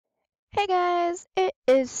Hey guys, it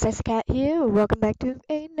is Cat here. Welcome back to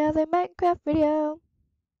another Minecraft video.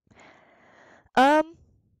 Um,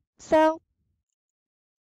 so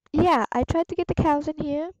yeah, I tried to get the cows in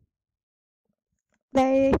here.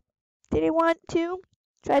 They didn't want to.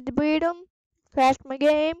 Tried to breed them, crashed my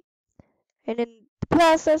game, and in the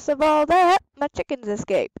process of all that, my chickens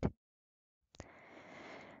escaped.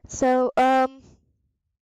 So yeah.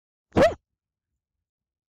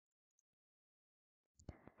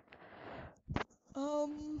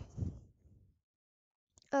 Um,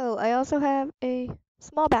 oh, I also have a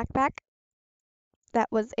small backpack that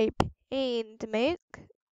was a pain to make.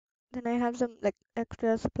 Then I have some like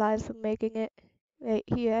extra supplies for making it right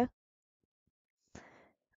here.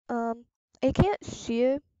 Um, I can't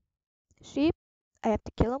shear sheep. I have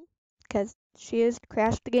to kill them because shears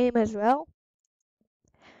crashed the game as well.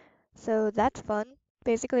 So that's fun.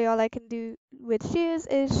 Basically, all I can do with shears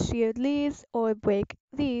is shear leaves or break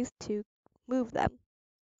these to move them.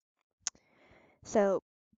 So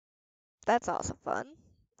that's also fun.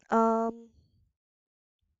 Um,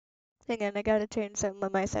 Hang on, I gotta change some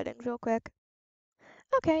of my settings real quick.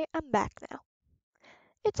 Okay, I'm back now.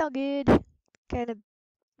 It's all good. Kind of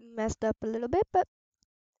messed up a little bit, but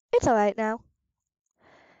it's alright now.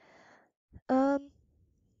 Um,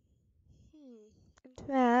 In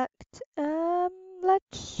fact,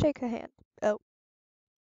 let's shake her hand. Oh,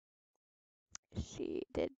 she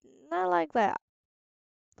did not like that.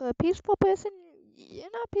 For a peaceful person,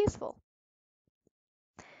 you're not peaceful.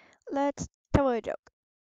 Let's tell her a joke.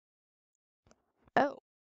 Oh,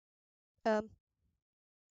 um,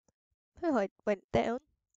 her heart went down.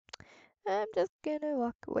 I'm just gonna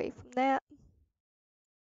walk away from that.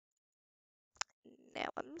 Now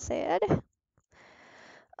I'm sad.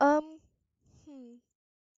 Um, hmm.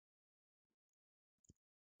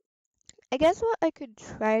 I guess what I could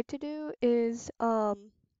try to do is,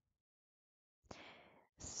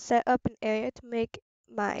 set up an area to make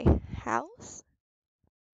my house.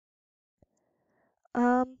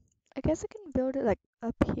 I guess I can build it like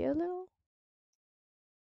up here a little.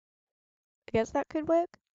 I guess that could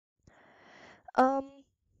work. Um,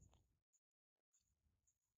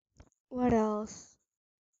 what else?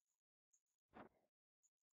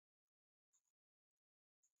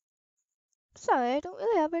 Sorry, I don't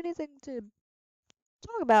really have anything to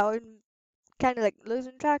talk about. I'm kind of like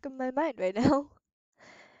losing track of my mind right now.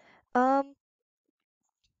 Um,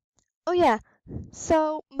 oh yeah.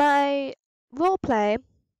 So my roleplay,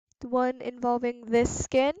 the one involving this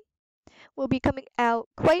skin, will be coming out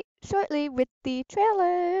quite shortly with the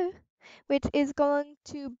trailer, which is going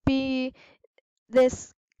to be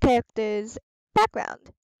this character's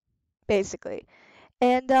background, basically.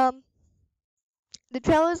 And the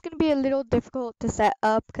trailer is going to be a little difficult to set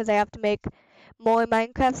up because I have to make more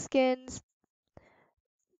Minecraft skins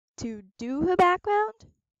to do her background.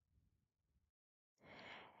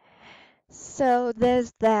 So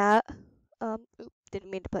there's that. Didn't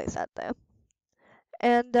mean to place that there.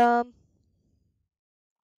 And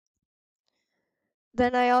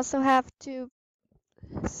then I also have to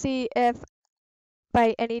see if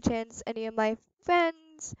by any chance any of my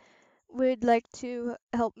friends would like to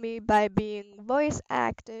help me by being voice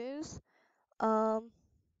actors. Um,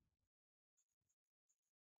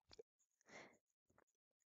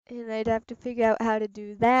 and I'd have to figure out how to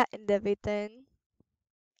do that and everything,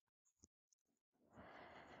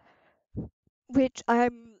 which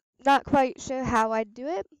I'm not quite sure how I'd do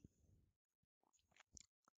it.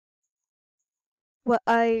 What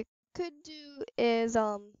I could do is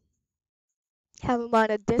have them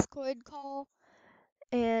on a Discord call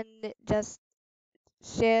and just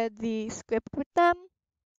share the script with them,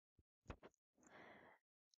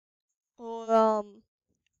 or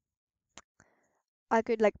I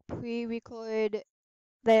could like pre-record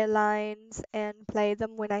their lines and play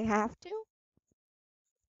them when I have to.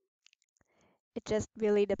 It just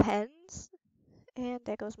really depends. And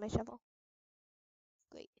there goes my shovel.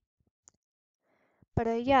 Great.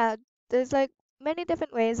 But yeah, there's like many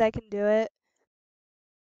different ways I can do it.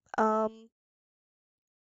 Um,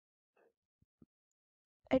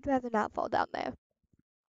 I'd rather not fall down there.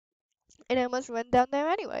 And I must run down there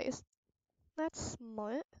anyways. That's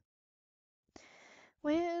smart.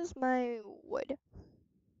 Where's my wood?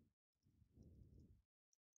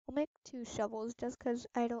 I'll make two shovels just 'cause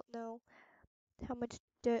I don't know how much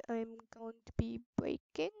dirt I'm going to be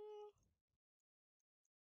breaking.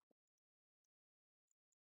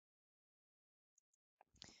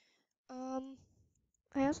 Um,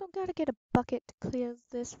 I also gotta get a bucket to clear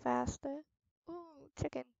this faster. Ooh,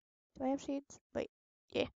 chicken. Do I have seeds? Wait,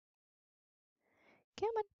 yeah. Come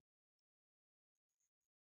on,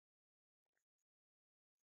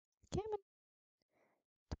 come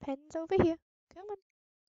pen's over here. Come on.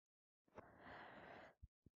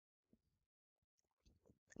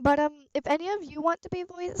 But if any of you want to be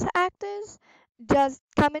voice actors, just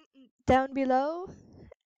comment down below,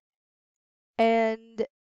 and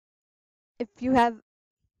if you have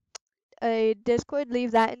a Discord,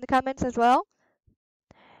 leave that in the comments as well.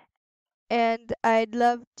 And I'd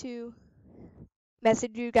love to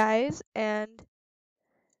message you guys and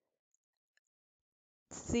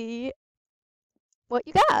see what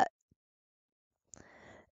you got.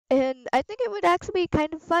 And I think it would actually be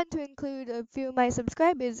kind of fun to include a few of my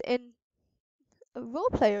subscribers in a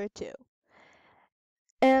roleplay or two.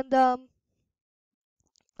 And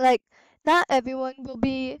like, not everyone will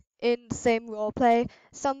be in the same roleplay.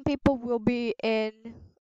 Some people will be in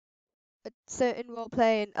a certain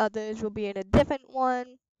roleplay and others will be in a different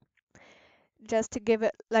one, just to give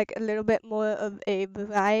it like a little bit more of a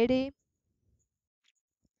variety.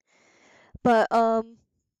 But I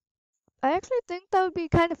actually think that would be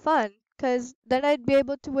kind of fun, because then I'd be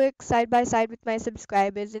able to work side by side with my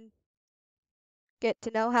subscribers and get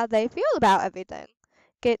to know how they feel about everything.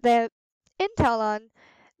 Get their intel on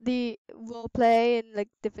the roleplay and like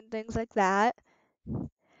different things like that.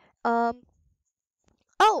 Um,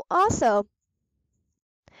 oh, also,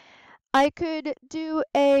 I could do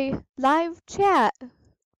a live chat.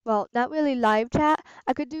 Well, not really live chat.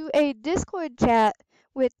 I could do a Discord chat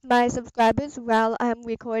with my subscribers while I'm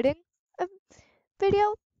recording a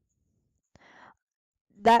video.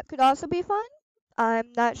 That could also be fun.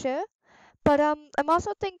 I'm not sure. But I'm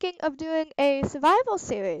also thinking of doing a survival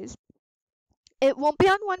series. It won't be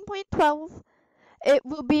on 1.12. It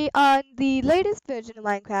will be on the latest version of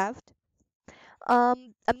Minecraft.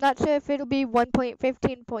 I'm not sure if it'll be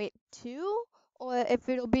 1.15.2 or if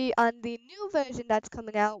it'll be on the new version that's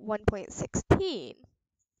coming out, 1.16.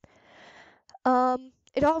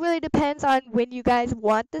 It all really depends on when you guys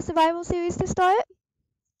want the survival series to start,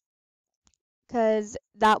 because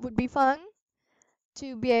that would be fun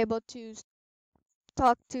to be able to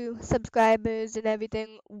talk to subscribers and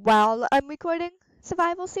everything while I'm recording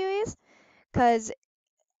survival series, because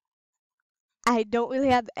I don't really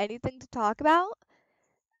have anything to talk about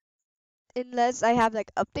unless I have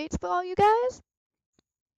like updates for all you guys.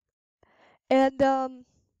 And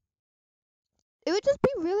it would just be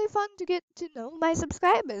really fun to get to know my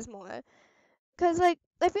subscribers more, because like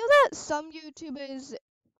I feel that some YouTubers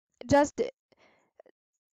just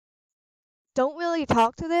don't really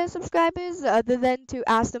talk to their subscribers other than to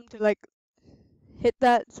ask them to like hit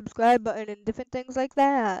that subscribe button and different things like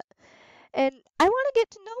that. And I want to get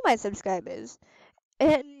to know my subscribers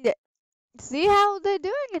and see how they're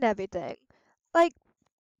doing and everything. Like,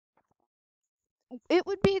 it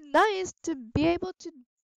would be nice to be able to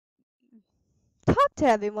talk to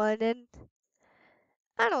everyone, and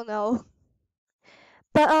I don't know.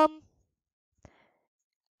 But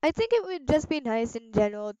I think it would just be nice in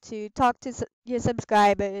general to talk to your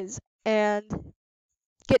subscribers and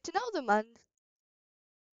get to know them on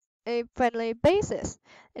a friendly basis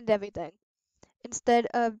and everything. Instead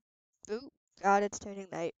of, oh God, it's turning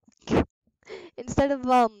night. Instead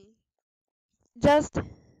of just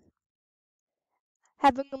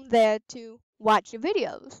having them there to watch your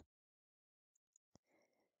videos.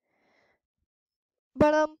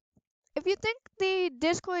 But if you think the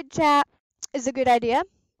Discord chat is a good idea,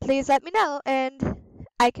 please let me know and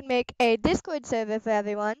I can make a Discord server for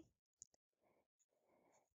everyone.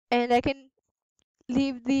 And I can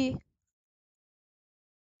leave the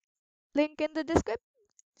link in the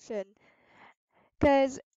description.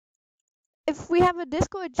 Because if we have a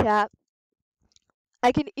Discord chat,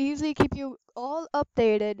 I can easily keep you all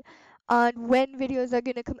updated on when videos are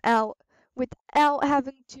going to come out without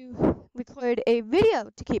having to record a video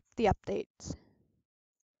to keep the updates.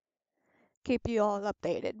 Keep you all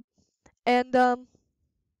updated. And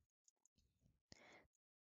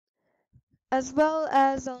as well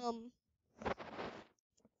as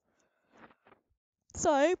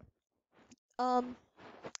sorry,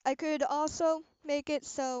 I could also make it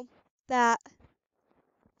so that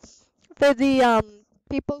for the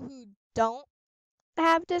people who don't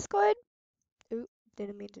have Discord, oop,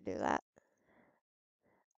 didn't mean to do that.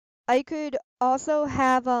 I could also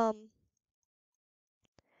have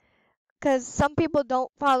because some people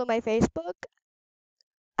don't follow my Facebook,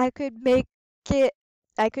 I could make it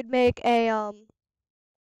I could make a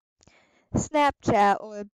Snapchat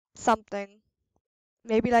or something.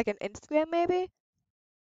 Maybe like an Instagram maybe?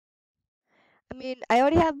 I mean, I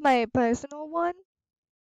already have my personal one,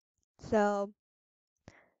 so,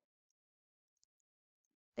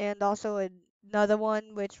 and also another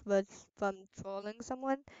one which was from trolling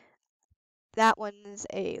someone. That one is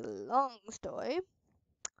a long story.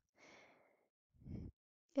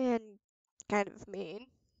 and kind of mean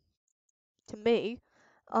to me.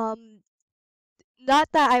 Um,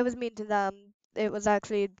 Not that I was mean to them, it was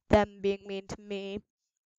actually them being mean to me.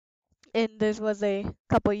 And this was a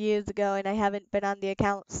couple years ago, and I haven't been on the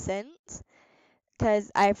account since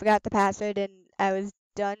because I forgot the password and I was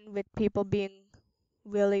done with people being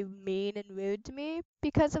really mean and rude to me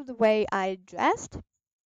because of the way I dressed.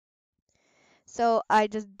 So I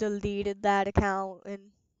just deleted that account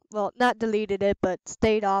and, well, not deleted it, but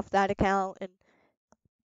stayed off that account and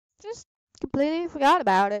just completely forgot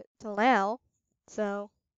about it till now. So,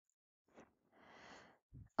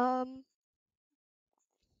 um,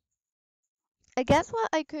 I guess what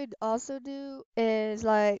I could also do is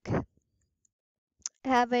like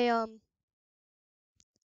have a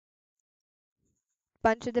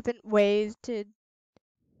bunch of different ways to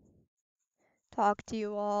talk to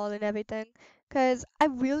you all and everything. Cause I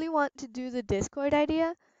really want to do the Discord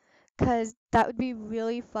idea, cause that would be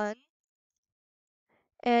really fun,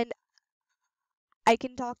 and I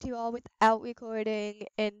can talk to you all without recording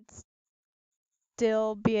and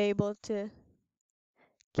still be able to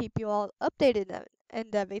keep you all updated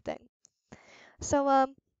and everything. So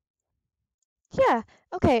yeah,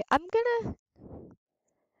 okay, I'm gonna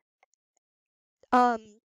um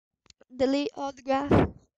delete all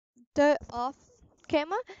the off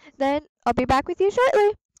camera, then I'll be back with you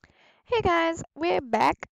shortly. Hey guys, we're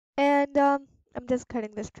back, and I'm just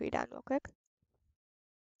cutting this tree down real quick.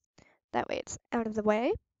 That way it's out of the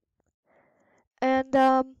way. And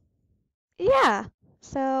yeah.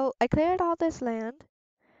 So I cleared all this land.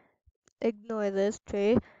 Ignore this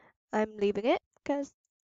tree. I'm leaving it because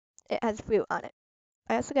it has fruit on it.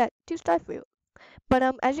 I also got 2-star fruit. But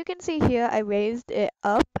as you can see here, I raised it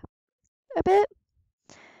up a bit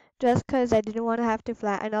just because I didn't want to have to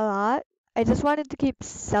flatten a lot. I just wanted to keep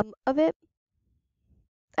some of it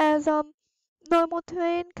as normal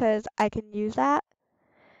terrain because I can use that.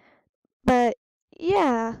 But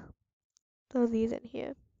yeah, throw these in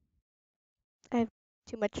here. I have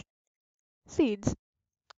too much seeds.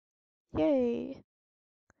 Yay.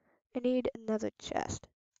 I need another chest.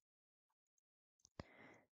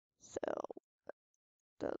 So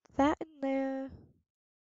throw that in there.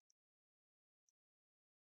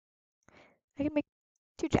 I can make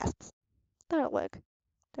 2 chests. That'll work.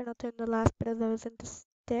 Then I'll turn the last bit of those into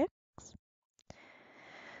sticks.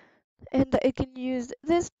 And I can use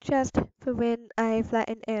this chest for when I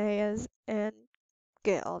flatten areas and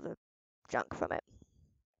get all the junk from it.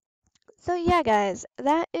 So yeah guys,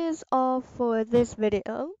 that is all for this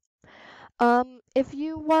video. If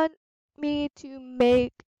you want me to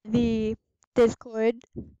make the Discord,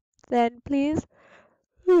 then please,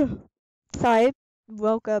 sorry,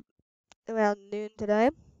 woke up around noon today.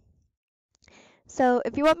 So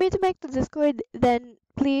if you want me to make the Discord, then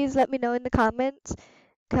please let me know in the comments,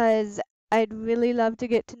 cause I'd really love to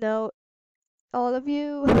get to know all of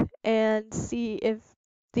you and see if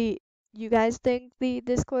the you guys think the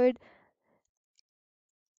Discord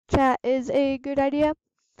chat is a good idea.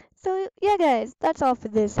 So yeah guys, that's all for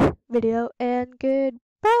this video and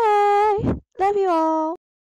goodbye. Love you all.